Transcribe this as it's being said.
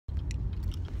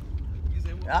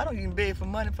I don't even beg for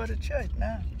money for the church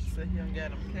now. So he done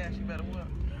got him cash, you better what?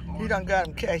 He done got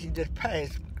him cash, he just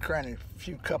pays Granny a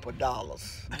few couple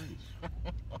dollars.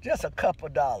 Just a couple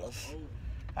dollars.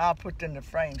 I'll put them in the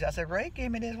frames. I said, Ray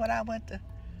gave me this when I went to,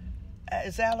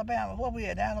 it's Alabama. What we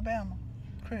at, Alabama,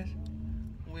 Chris?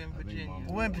 We're in Virginia.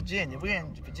 We're in Virginia. We're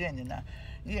in Virginia now.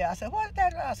 Yeah, I said, what's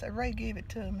that? I said, Ray gave it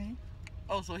to me.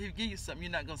 Oh, so he'll give you something,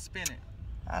 you're not going to spend it?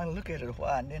 I'll look at it a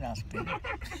while and then I'll spend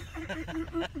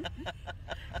it.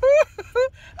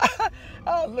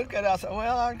 I'll look at it, I said,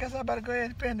 well, I guess I better go ahead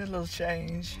and spend this little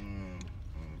change.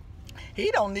 He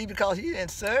don't need because he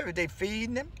didn't serve it. They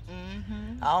feeding him.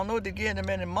 I don't know if they're getting him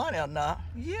any money or not.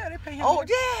 Yeah, they pay him. Oh,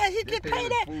 yeah, he get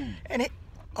paid that. And he,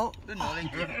 No, they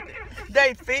give him that.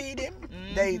 they feed him.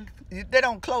 They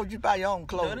don't clothe you, buy your own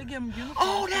clothes. No, they give him uniform.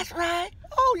 Oh, that's right.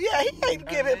 Oh, yeah, he ain't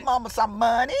give his mama some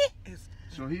money.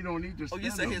 So he don't need to spend. Oh,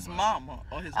 you said his mama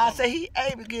or his I mama. said he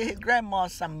able to give his grandma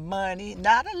some money,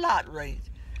 not a lot rate,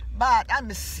 but let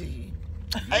me see,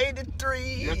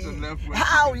 83. Just enough for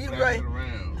How you rate?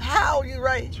 How you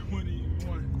rate?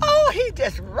 21. Oh, he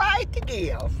just right to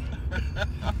give.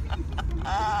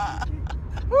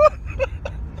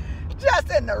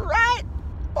 Just in the right.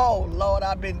 Oh Lord,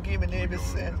 I've been giving ever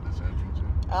since.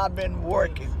 I've been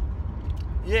working.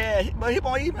 Yeah, but he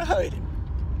won't even hurt him.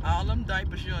 All them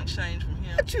diapers you done changed from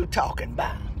him. What you talking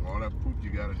about? All that poop you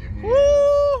got in your hand.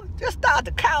 Woo! Just start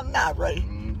to count now, Ray.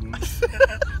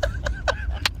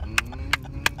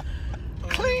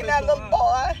 Clean that little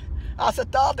boy. I said,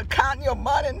 start to count your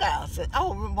money now. I said,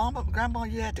 oh, mama, grandma,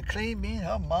 you had to clean me and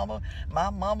her mama. My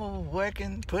mama was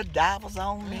working, put diapers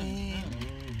on me,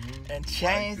 and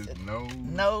changed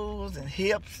nose and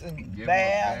hips and Give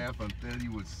bath. him a bath until he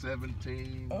was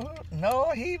 17. No,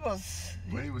 he was.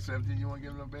 When he was 17, you want to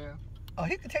give him a bath? Oh,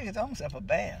 he could take his own self a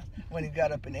bath when he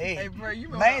got up in age. Hey, bro, you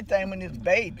remember Main thing when he was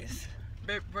babies.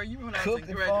 Bro, you remember when I was Cooking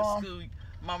in for graduate him. school,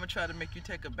 mama tried to make you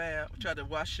take a bath, tried to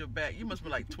wash your back. You must be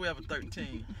like 12 or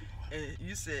 13. And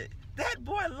you said, that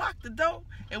boy locked the door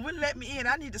and wouldn't let me in.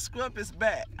 I need to scrub his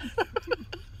back.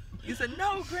 You said,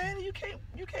 no, Granny, you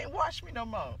can't wash me no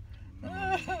more. You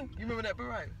remember that,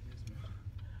 BaRae?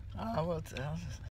 Oh, what's else?